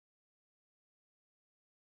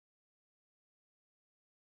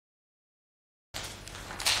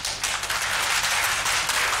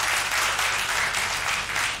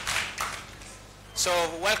So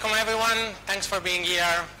welcome everyone. Thanks for being here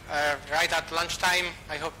right at lunchtime.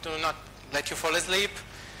 I hope to not let you fall asleep.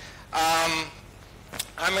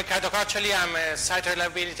 I'm Riccardo Coccioli. I'm a site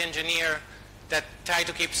reliability engineer that try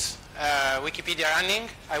to keep Wikipedia running.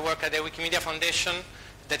 I work at the Wikimedia Foundation.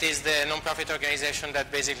 That is the non-profit organization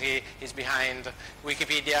that basically is behind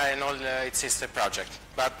Wikipedia and all its sister projects.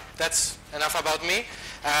 But that's enough about me.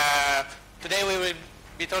 Today we will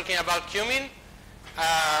be talking about Cumin,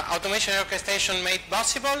 automation and orchestration made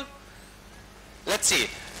possible. Let's see.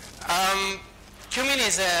 Cumin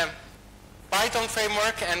is a Python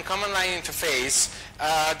framework and command line interface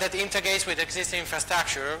that integrates with existing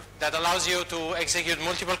infrastructure that allows you to execute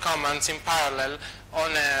multiple commands in parallel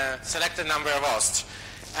on a selected number of hosts.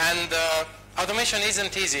 And automation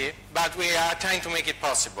isn't easy, but we are trying to make it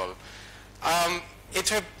possible.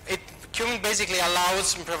 Cumin basically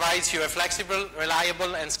allows and provides you a flexible,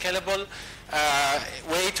 reliable, and scalable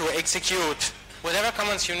way to execute whatever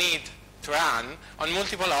commands you need to run on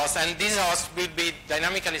multiple hosts, and these hosts will be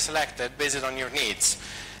dynamically selected based on your needs.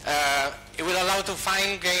 It will allow to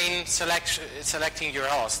fine-grain selecting your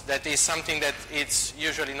host. That is something that it's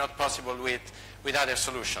usually not possible with other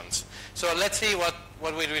solutions. So let's see what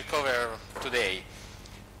we will cover today.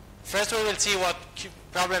 First, we will see what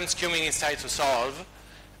problems Cumin is trying to solve.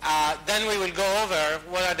 Then we will go over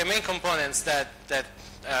what are the main components that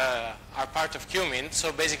are part of Cumin.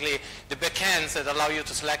 So basically, the backends that allow you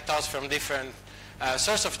to select hosts from different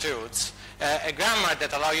source of truths, a grammar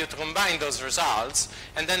that allows you to combine those results,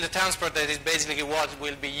 and then the transport that is basically what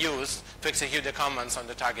will be used to execute the commands on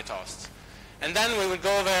the target host. And then we will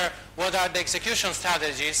go over what are the execution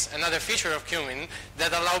strategies, another feature of Cumin,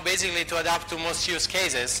 that allow basically to adapt to most use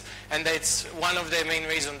cases, and that's one of the main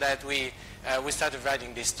reasons that we started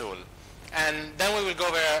writing this tool. And then we will go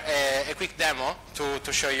over a quick demo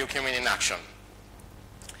to show you Cumin in action.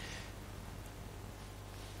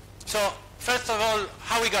 So first of all,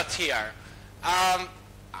 how we got here. I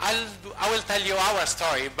will tell you our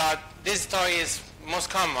story, but this story is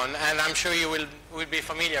most common, and I'm sure you will be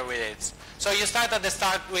familiar with it. So you start at the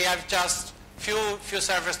start, we have just few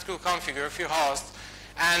servers to configure, few hosts,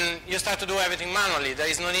 and you start to do everything manually. There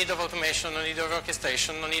is no need of automation, no need of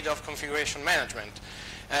orchestration, no need of configuration management.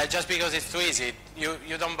 Just because it's too easy,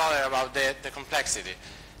 you don't bother about the complexity.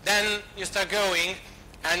 Then you start growing,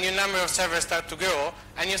 and your number of servers start to grow,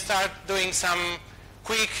 and you start doing some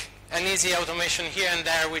quick and easy automation here and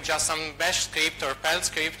there with just some bash script or Perl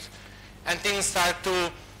script, and things start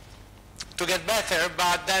to get better,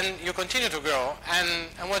 but then you continue to grow,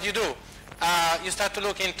 and what you do, you start to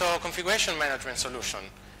look into configuration management solution,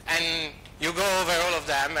 and you go over all of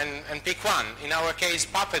them and pick one. In our case,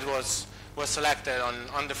 Puppet was selected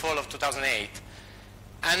on the fall of 2008.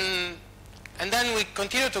 And then we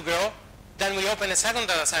continue to grow, then we open a second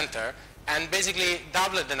data center and basically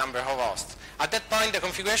doubled the number of hosts. At that point, the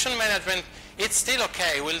configuration management, it's still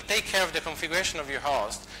okay. We'll take care of the configuration of your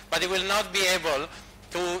host, but it will not be able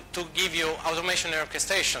to give you automation and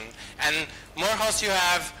orchestration. And more hosts you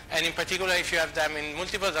have, and in particular if you have them in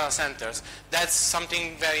multiple data centers, that's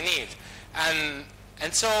something very neat.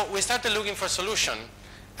 And so we started looking for a solution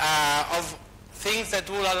of things that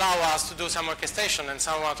will allow us to do some orchestration and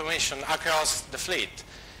some automation across the fleet.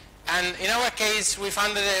 And in our case, we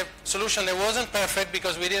found a solution that wasn't perfect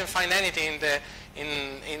because we didn't find anything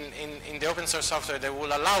in the open source software that will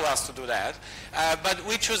allow us to do that. But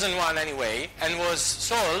we chosen one anyway, and was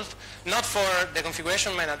sold not for the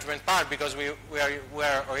configuration management part because we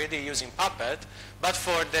were already using Puppet, but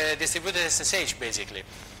for the distributed SSH basically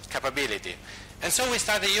capability. And so we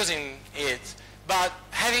started using it. But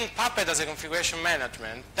having Puppet as a configuration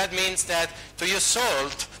management, that means that to use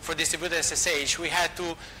Salt for distributed SSH, we had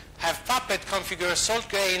to have Puppet configure salt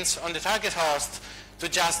grains on the target host to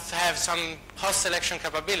just have some host selection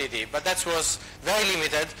capability. But that was very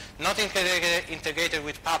limited, not integrated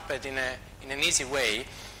with Puppet in an easy way.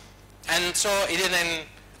 And so it didn't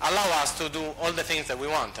allow us to do all the things that we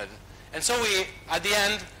wanted. And so at the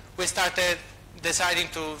end, we started deciding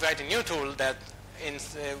to write a new tool that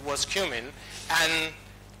was Cumin, and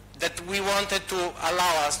that we wanted to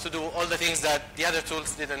allow us to do all the things that the other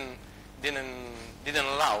tools didn't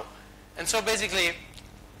allow. And so basically,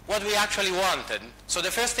 what we actually wanted. So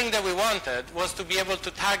the first thing that we wanted was to be able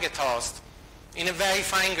to target hosts in a very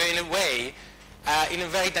fine-grained way, in a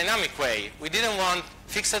very dynamic way. We didn't want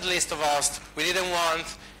fixed list of hosts. We didn't want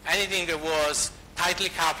anything that was tightly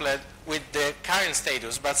coupled with the current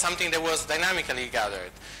status, but something that was dynamically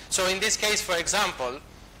gathered. So in this case, for example,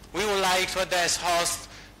 we would like to address hosts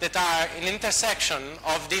that are an intersection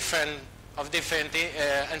of different of different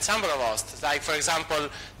ensemble of hosts. Like, for example,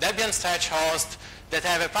 Debian stretch host that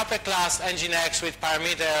have a puppet class nginx with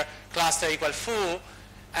parameter cluster equal foo,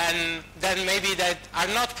 and then maybe that are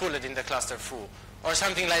not pulled in the cluster foo, or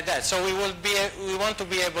something like that. So we want to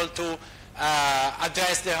be able to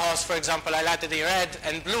address the host, for example, highlighted in red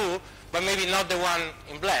and blue, but maybe not the one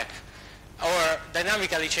in black, or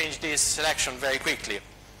dynamically change this selection very quickly.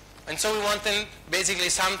 And so we wanted basically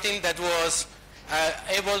something that was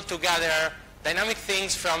able to gather dynamic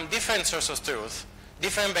things from different sources of truth,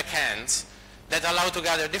 different backends, that allow to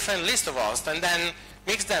gather different lists of hosts, and then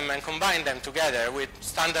mix them and combine them together with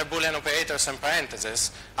standard Boolean operators and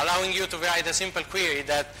parentheses, allowing you to write a simple query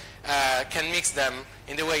that can mix them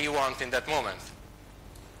in the way you want in that moment.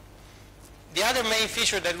 The other main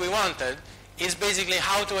feature that we wanted is basically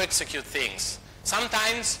how to execute things.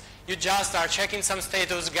 Sometimes you just are checking some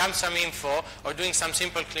status, grab some info, or doing some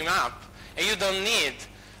simple cleanup, and you don't need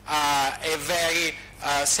a very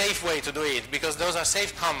safe way to do it, because those are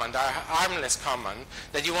safe commands, are harmless commands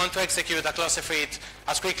that you want to execute across a fleet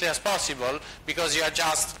as quickly as possible, because you are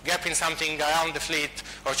just grabbing something around the fleet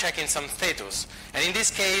or checking some status. And in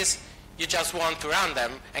this case, you just want to run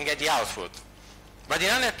them and get the output. But in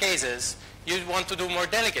other cases, you want to do more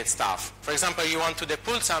delicate stuff. For example, you want to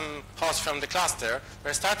depull some host from the cluster,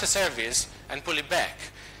 restart a service, and pull it back.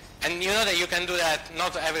 And you know that you can do that,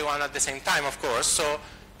 not everyone at the same time, of course, so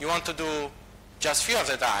you want to do just few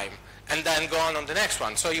at a time, and then go on the next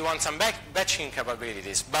one. So you want some batching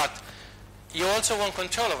capabilities, but you also want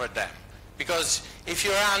control over them. Because if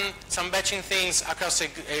you run some batching things across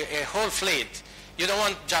a whole fleet, you don't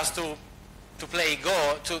want just to play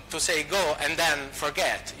go, to say go and then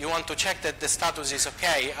forget. You want to check that the status is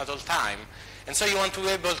okay at all time. And so you want to be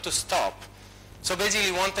able to stop. So basically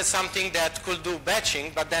you wanted something that could do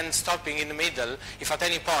batching, but then stopping in the middle if at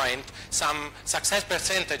any point some success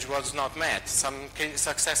percentage was not met, some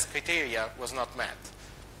success criteria was not met.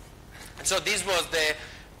 And so these were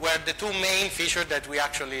the two main features that we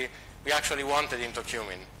actually wanted into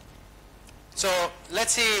Cumin. So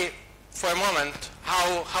let's see for a moment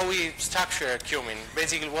how we structure Cumin.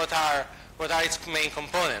 Basically what are its main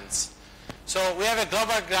components. So we have a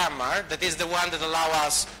global grammar that is the one that allows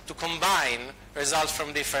us to combine results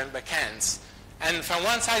from different backends. And from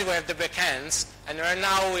one side we have the backends, and right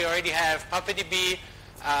now we already have PuppetDB,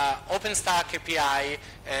 OpenStack API,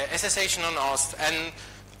 SSH non-host, and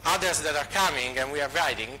others that are coming and we are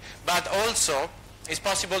writing. But also it's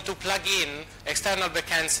possible to plug in external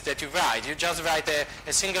backends that you write. You just write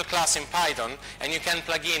a single class in Python, and you can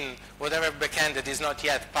plug in whatever backend that is not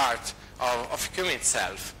yet part of Cumin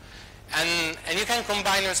itself. And you can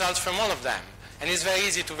combine results from all of them. And it's very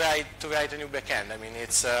easy to write a new backend. I mean,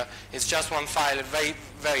 it's just one file, very,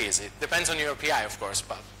 very easy. Depends on your API, of course,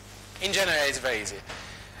 but in general, it's very easy.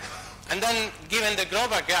 And then, given the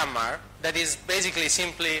global grammar, that is basically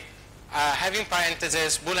simply having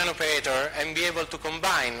parentheses, Boolean operator, and be able to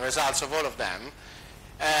combine results of all of them,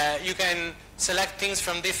 you can select things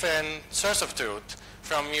from different sources of truth,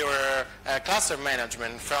 from your cluster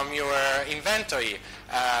management, from your inventory,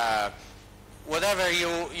 whatever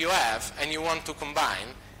you have and you want to combine,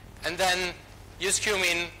 and then use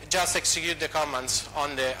Cumin, just execute the commands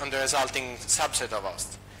on the resulting subset of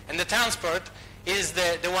hosts. And the transport is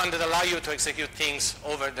the one that allows you to execute things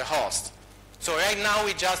over the host. So right now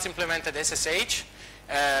we just implemented SSH.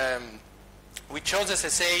 We chose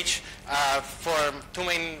SSH for two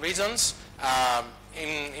main reasons.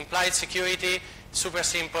 In implied security, super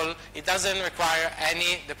simple. It doesn't require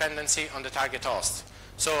any dependency on the target host.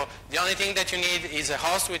 So the only thing that you need is a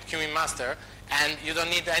host with Cumin master, and you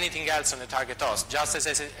don't need anything else on the target host, just as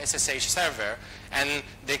SSH server and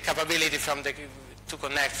the capability to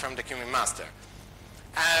connect from the Cumin master.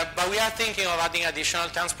 But we are thinking of adding additional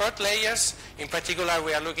transport layers. In particular,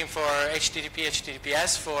 we are looking for HTTP,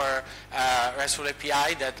 HTTPS for RESTful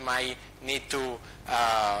API that might need to,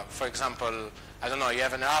 for example, I don't know, you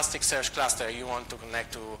have an Elasticsearch cluster, you want to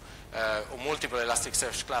connect to, or multiple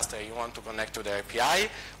Elasticsearch cluster, you want to connect to the API.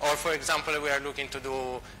 Or, for example, we are looking to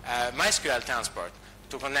do MySQL transport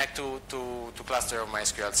to connect to cluster of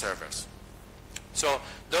MySQL servers. So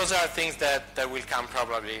those are things that will come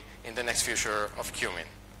probably in the next future of Cumin.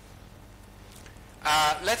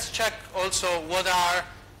 Let's check also what are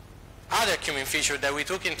other Cumin features that we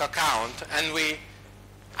took into account, and we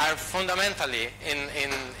are fundamentally in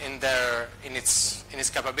its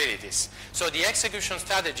capabilities. So the execution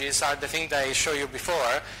strategies are the thing that I showed you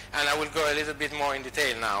before, and I will go a little bit more in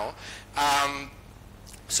detail now.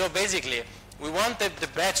 So basically, we want the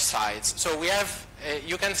batch size. So we have,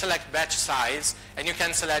 you can select batch size, and you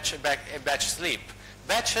can select a batch sleep.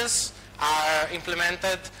 Batches are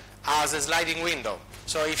implemented as a sliding window.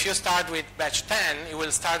 So if you start with batch 10, it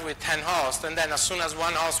will start with 10 hosts, and then as soon as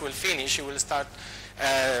one host will finish, it will start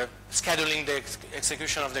scheduling the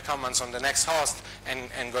execution of the commands on the next host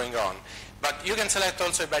and going on. But you can select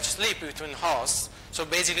also a batch sleep between hosts. So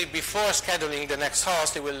basically, before scheduling the next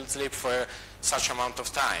host, it will sleep for such amount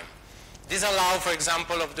of time. This allows, for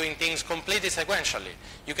example, of doing things completely sequentially.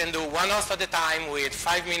 You can do one host at a time with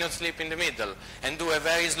 5 minutes sleep in the middle and do a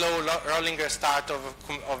very slow rolling restart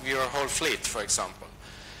of your whole fleet, for example.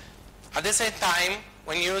 At the same time,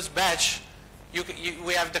 when you use batch,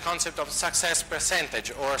 we have the concept of success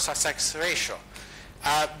percentage or success ratio.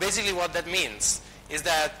 Basically what that means is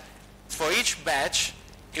that for each batch,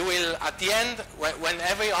 it will, at the end, when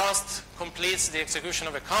every host completes the execution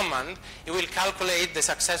of a command, it will calculate the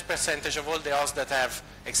success percentage of all the hosts that have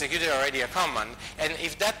executed already a command. And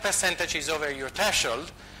if that percentage is over your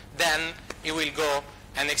threshold, then it will go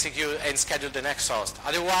and execute and schedule the next host.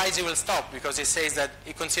 Otherwise, it will stop because it says that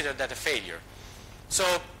it considered that a failure. So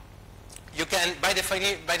you can, by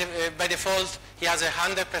default, he has a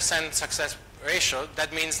 100% success ratio.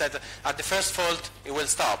 That means that at the first fault, it will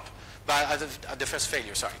stop. But at the first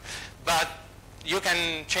failure, sorry. But you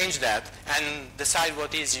can change that and decide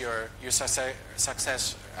what is your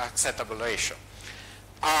success acceptable ratio.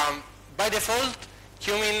 By default,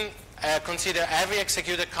 Cumin consider every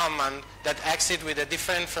executed command that exits with a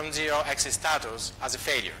different from 0 exit status as a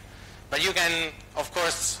failure. But you can, of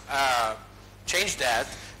course, change that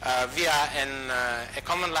via a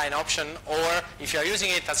command line option, or if you're using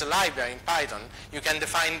it as a library in Python, you can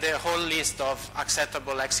define the whole list of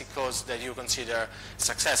acceptable exit codes that you consider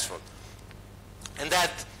successful. And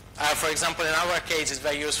that, for example, in our case, is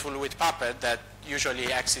very useful with Puppet, that usually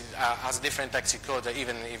has different exit code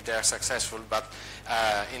even if they're successful, but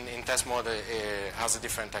in test mode has a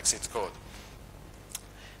different exit code.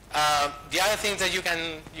 The other things that you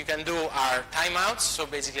can do are timeouts, so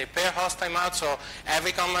basically per host timeout. So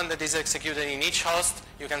every command that is executed in each host,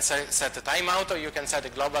 you can set a timeout, or you can set a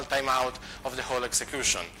global timeout of the whole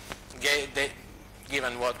execution,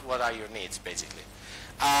 given what are your needs, basically.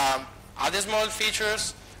 Other small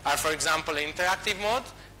features are, for example, interactive mode,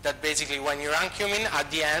 that basically when you run Cumin, at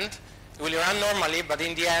the end, it will run normally, but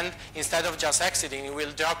in the end, instead of just exiting, it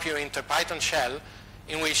will drop you into Python shell,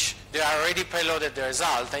 in which they are already preloaded the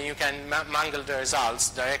result, and you can mangle the results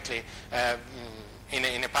directly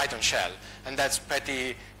in a Python shell. And that's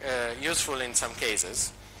pretty useful in some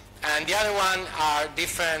cases. And the other one are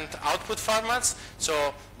different output formats.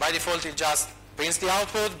 So by default, it just prints the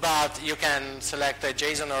output, but you can select a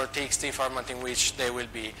JSON or TXT format in which they will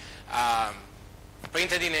be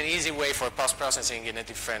printed in an easy way for post-processing in a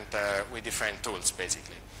with different tools,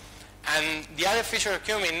 basically. And the other feature of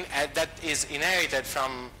Cumin that is inherited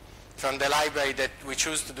from the library that we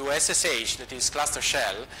choose to do SSH, that is cluster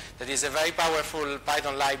shell, that is a very powerful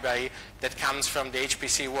Python library that comes from the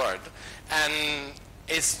HPC world, and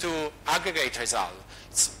is to aggregate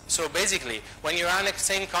results. So basically, when you run the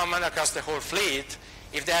same command across the whole fleet,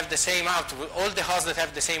 if they have the same output, all the hosts that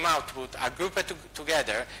have the same output are grouped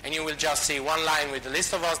together, and you will just see one line with the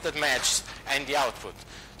list of hosts that match and the output.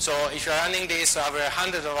 So if you're running this over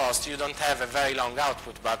 100 of hosts, you don't have a very long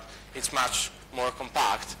output, but it's much more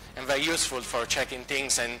compact and very useful for checking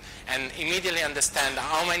things and immediately understand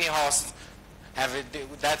how many hosts have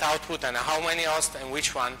that output and how many hosts and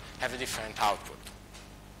which one have a different output.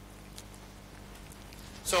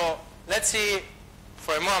 So let's see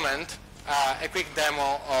for a moment a quick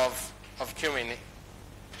demo of Cumin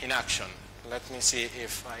in action. Let me see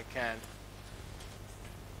if I can.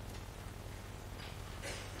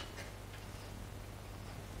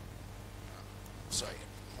 Sorry,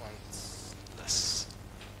 one less.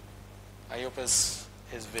 I hope is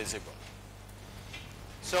visible.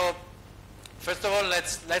 So first of all,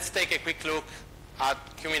 let's take a quick look at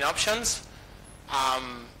Cumin options.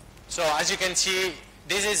 So as you can see,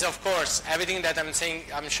 this is, of course, everything that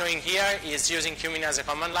I'm showing here is using Cumin as a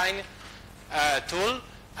command line tool.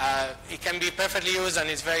 It can be perfectly used, and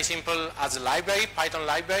it's very simple as a library, Python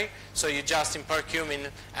library. So you just import Cumin,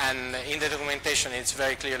 and in the documentation, it's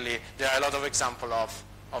very clearly, there are a lot of examples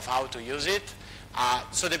of how to use it.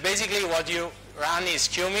 So basically what you run is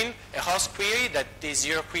Cumin, a host query, that is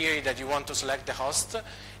your query that you want to select the host,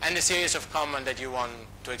 and a series of commands that you want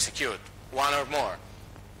to execute, one or more.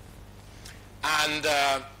 And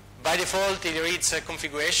by default, it reads a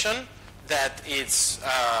configuration that it's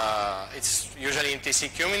usually in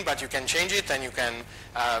TC Cumin, but you can change it and you can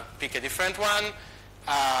pick a different one.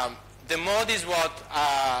 The mode is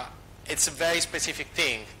it's a very specific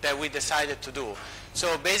thing that we decided to do.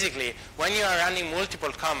 So basically, when you are running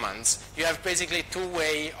multiple commands, you have basically two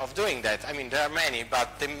ways of doing that. I mean, there are many,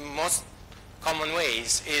 but the most common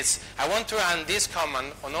ways is I want to run this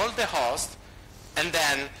command on all the hosts, and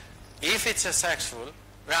then, if it's successful,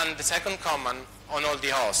 run the second command on all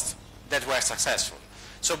the hosts that were successful.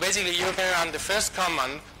 So basically, you can run the first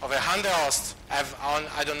command of 100 hosts, have on,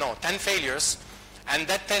 I don't know, 10 failures, and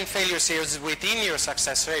that 10 failures is within your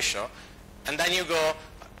success ratio, and then you go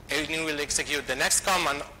and you will execute the next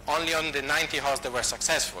command only on the 90 hosts that were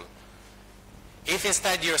successful. If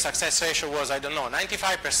instead your success ratio was, I don't know,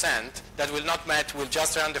 95%, that will not match, will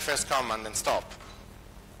just run the first command and stop.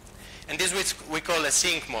 And this is what we call a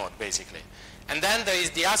sync mode, basically. And then there is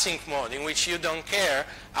the async mode, in which you don't care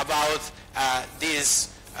about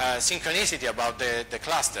this synchronicity about the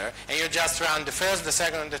cluster, and you just run the first, the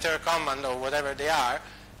second, and the third command, or whatever they are,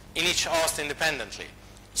 in each host independently.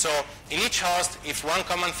 So in each host, if one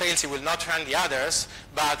command fails, it will not run the others,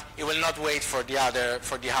 but it will not wait for the other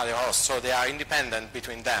host. So they are independent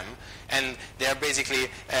between them, and they are basically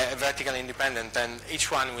vertically independent, and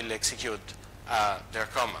each one will execute their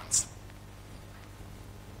commands.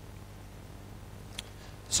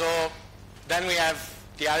 So then we have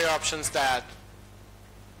the other options that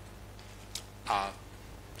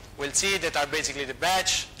we'll see that are basically the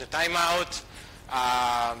batch, the timeout,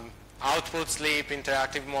 output, sleep,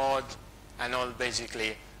 interactive mode, and all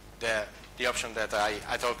basically the option that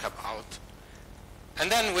I talked about. And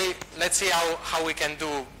then let's see how we can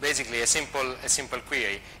do basically a simple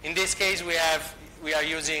query. In this case, we are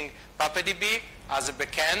using PuppetDB as a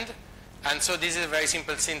backend, and so this is a very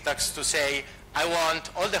simple syntax to say I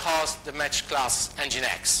want all the hosts that match class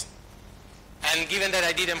nginx. And given that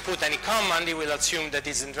I didn't put any command, it will assume that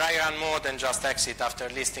it's in dry run mode and just exit after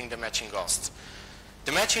listing the matching hosts.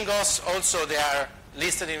 The matching hosts also, they are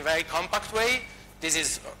listed in a very compact way. This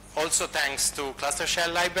is also thanks to cluster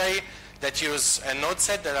shell library that use a node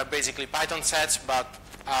set that are basically Python sets, but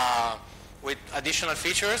with additional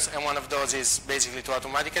features. And one of those is basically to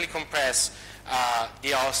automatically compress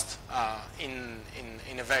the host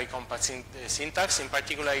in a very compact syntax, in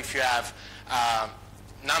particular if you have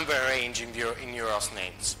number range in your host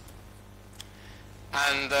names.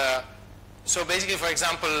 And so basically, for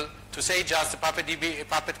example, to say just the PuppetDB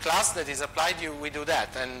Puppet class that is applied, we do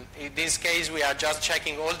that. And in this case, we are just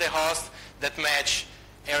checking all the hosts that match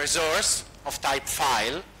a resource of type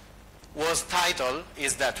file, whose title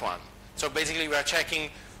is that one. So basically, we are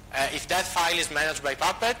checking if that file is managed by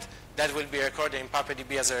Puppet, that will be recorded in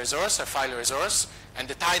PuppetDB as a resource, a file resource, and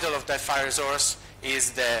the title of that file resource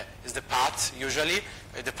is the path, usually,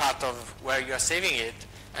 the path of where you are saving it,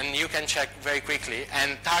 and you can check very quickly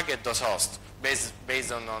and target those hosts based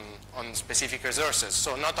on specific resources.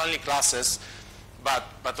 So not only classes,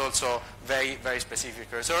 but also very, very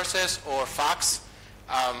specific resources or facts.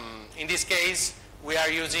 In this case, we are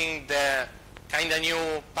using the kind of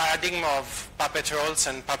new paradigm of Puppet roles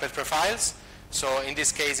and Puppet profiles. So in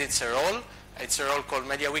this case, it's a role. It's a role called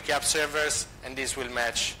MediaWiki App Servers, and this will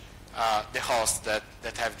match the hosts that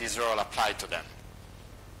have this role applied to them.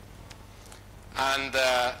 And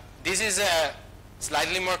this is a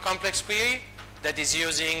slightly more complex query that is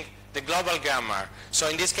using the global grammar. So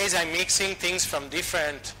in this case, I'm mixing things from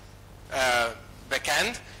different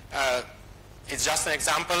backend. It's just an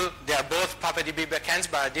example. They are both PuppetDB backends,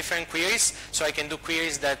 but are different queries. So I can do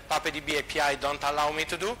queries that PuppetDB API don't allow me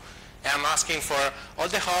to do. And I'm asking for all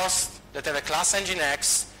the hosts that have a class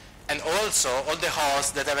nginx, and also all the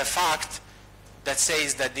hosts that have a fact that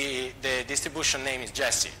says that the distribution name is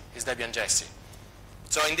Jesse, is Debian Jesse.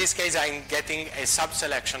 So in this case, I'm getting a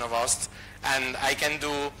sub-selection of hosts, and I can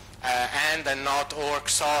do and not, or,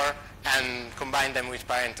 XOR, and combine them with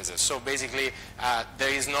parentheses. So basically, there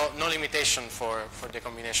is no limitation for the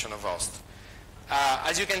combination of hosts.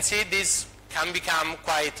 As you can see, this can become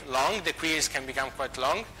quite long. The queries can become quite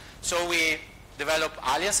long. So we develop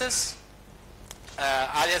aliases.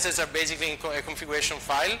 Aliases are basically a configuration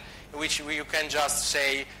file in which you can just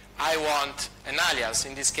say, I want an alias.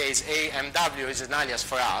 In this case, AMW is an alias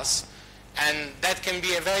for us. And that can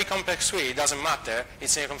be a very complex query. It doesn't matter.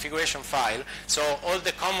 It's a configuration file. So all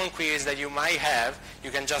the common queries that you might have,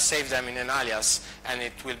 you can just save them in an alias, and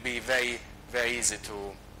it will be very, very easy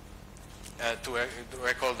to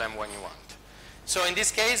recall them when you want. So in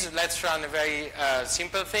this case, let's run a very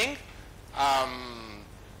simple thing. I'm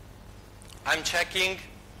checking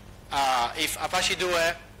if Apache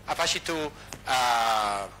 2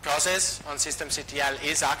 process on systemctl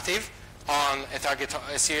is active on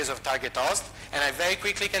a series of target hosts, and I very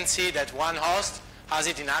quickly can see that one host has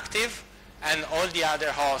it inactive, and all the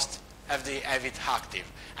other hosts have it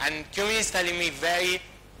active. And Cumin is telling me very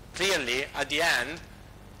clearly at the end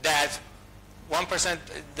that 1%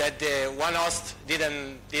 that the one host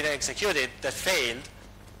didn't execute it, that failed,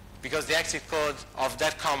 because the exit code of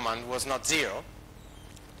that command was not 0.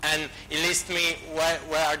 And it lists me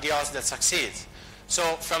where are the hosts that succeed. So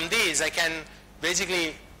from this, I can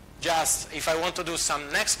basically just, if I want to do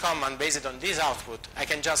some next command based on this output, I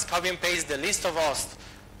can just copy and paste the list of hosts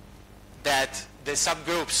that the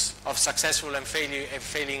subgroups of successful and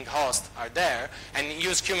failing hosts are there, and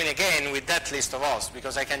use Cumin again with that list of hosts,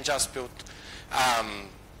 because I can just put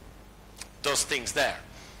those things there.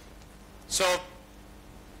 So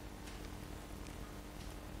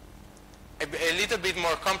a little bit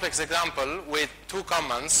more complex example with 2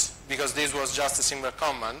 commands, because this was just a single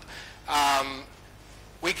command.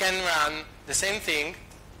 We can run the same thing,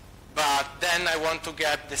 but then I want to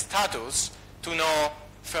get the status to know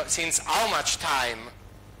since how much time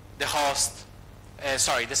the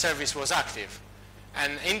the service was active.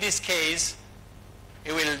 And in this case,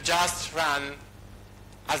 it will just run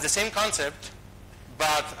as the same concept,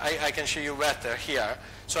 but I can show you better here.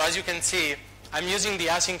 So as you can see, I'm using the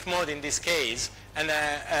async mode in this case, and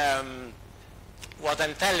what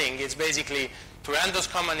I'm telling is basically to run those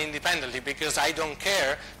commands independently, because I don't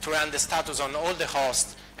care to run the status on all the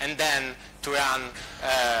hosts and then to run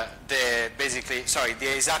the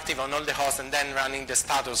is active on all the hosts and then running the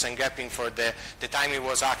status and grabbing for the time it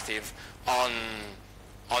was active on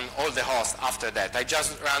all the hosts after that. I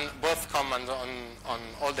just run both commands on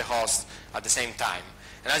all the hosts at the same time.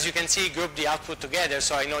 And as you can see, group the output together,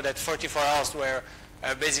 so I know that 44 hosts were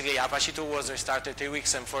basically Apache 2 was restarted 3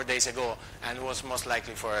 weeks and 4 days ago and was most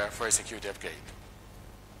likely for a security upgrade.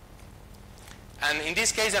 And in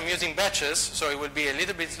this case, I'm using batches, so it will be a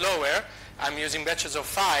little bit slower. I'm using batches of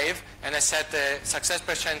 5, and I set a success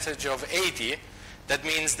percentage of 80. That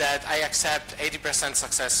means that I accept 80%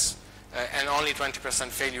 success and only 20%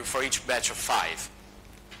 failure for each batch of 5.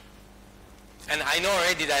 And I know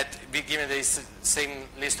already that, given this same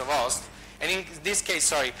list of hosts, and in this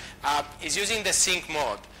case, it's using the sync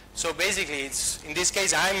mode. So basically, in this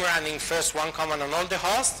case, I'm running first one command on all the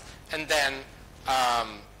hosts, and then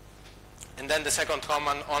the second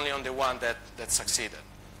command only on the one that succeeded.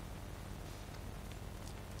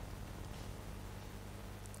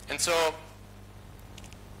 And so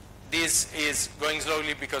this is going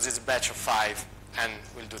slowly because it's a batch of 5, and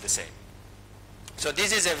we'll do the same. So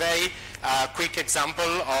this is a very quick example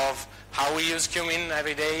of how we use Cumin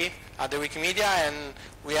every day at the Wikimedia, and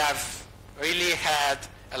we have really had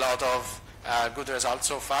a lot of good results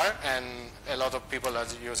so far, and a lot of people are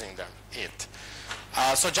using it.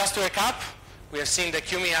 So just to recap, we have seen that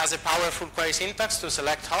Cumin has a powerful query syntax to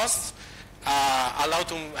select hosts, allow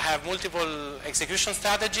to have multiple execution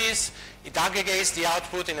strategies. It aggregates the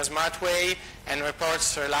output in a smart way and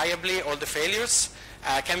reports reliably all the failures.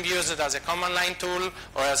 Can be used as a command line tool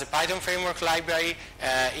or as a Python framework library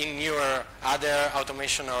in your other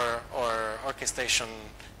automation or orchestration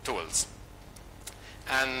tools.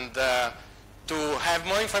 And to have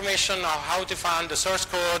more information on how to find the source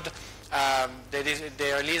code,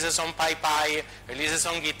 the releases on PyPy, releases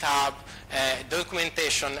on GitHub,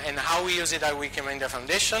 documentation, and how we use it at Wikimedia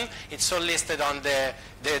Foundation. It's all listed on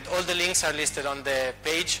all the links are listed on the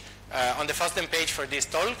page, on the FOSDEM page for this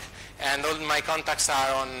talk, and all my contacts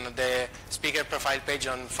are on the speaker profile page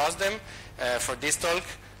on FOSDEM for this talk,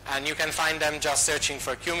 and you can find them just searching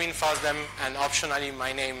for Cumin FOSDEM and optionally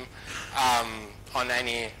my name on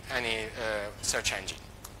any search engine.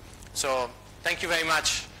 So thank you very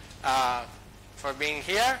much for being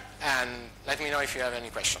here, and let me know if you have any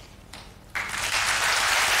questions.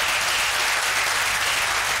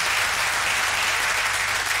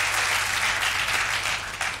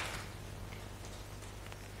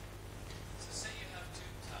 So say you have 2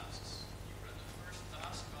 tasks. You run the first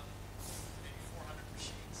task on maybe 400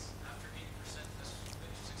 machines. After 80% has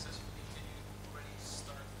successfully, can you already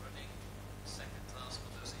start running the second task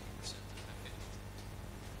on those 80% that have failed?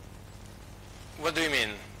 What do you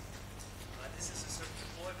mean? This is a sort of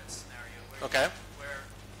deployment scenario where, Okay. where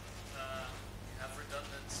you have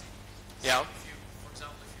redundancy. So Yeah. if you, for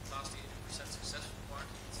example, if you pass the 80% successful part,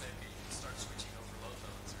 you can say, okay, you can start switching over load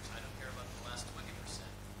balancers. I don't care about the last 20%.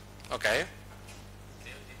 Okay.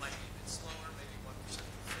 They might be a bit slower, maybe 1%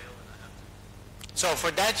 will fail, and I have to. So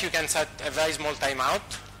for that, you can set a very small timeout.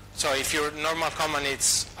 So if your normal command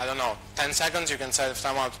is, I don't know, 10 seconds, you can set a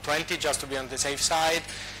timeout 20 just to be on the safe side,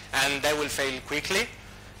 and that will fail quickly.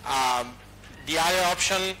 The other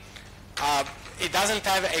option, it doesn't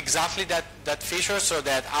have exactly that feature, so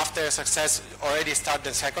that after success already start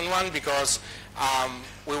the second one, because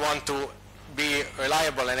we want to be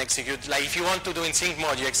reliable and execute, like if you want to do in sync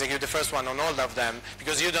mode, you execute the first one on all of them,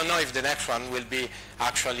 because you don't know if the next one will be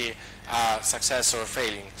actually success or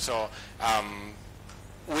failing. So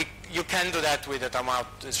you can do that with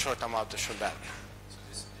a short timeout, short batch. So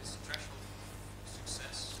this threshold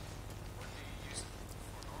success, what do you use it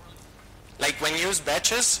for normally? Like when you use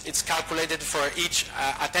batches, it's calculated for each,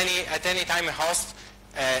 at any time a host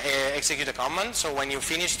execute a command. So when you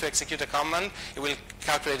finish to execute a command, it will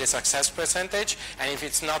calculate the success percentage, and if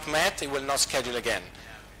it's not met, it will not schedule again,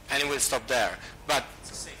 and it will stop there. But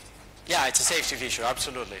it's a safety. Yeah, it's a safety feature,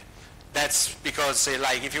 absolutely. That's because,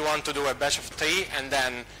 like, if you want to do a batch of 3, and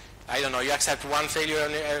then I don't know, you accept one failure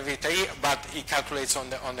every 3, but it calculates on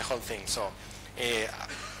the whole thing. So it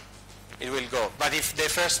will go. But if the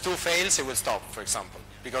first 2 fails, it will stop, for example,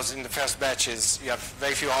 because in the first batch you have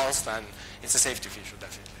very few hosts, and it's a safety feature,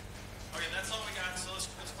 definitely. Okay, that's all we got. So let's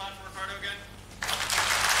clap for Riccardo again.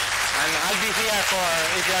 And I'll be here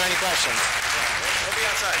if you have any questions. We'll be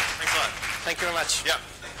outside. Thanks a lot. Thank you very much. Yeah.